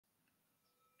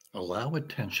Allow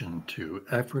attention to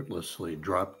effortlessly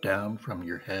drop down from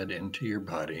your head into your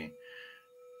body,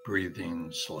 breathing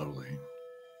slowly.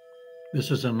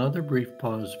 This is another brief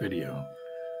pause video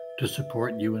to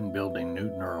support you in building new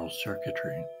neural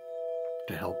circuitry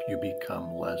to help you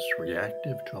become less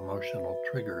reactive to emotional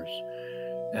triggers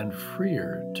and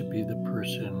freer to be the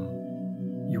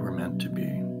person you were meant to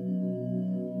be.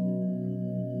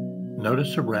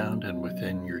 Notice around and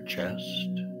within your chest,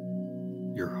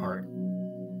 your heart.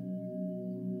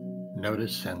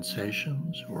 Notice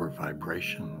sensations or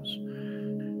vibrations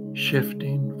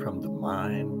shifting from the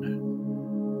mind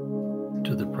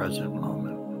to the present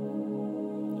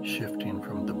moment, shifting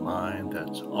from the mind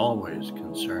that's always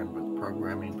concerned with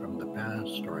programming from the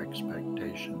past or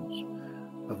expectations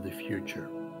of the future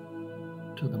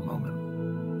to the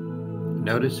moment.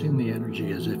 Noticing the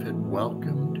energy as if it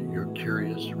welcomed your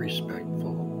curious,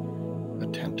 respectful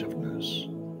attentiveness.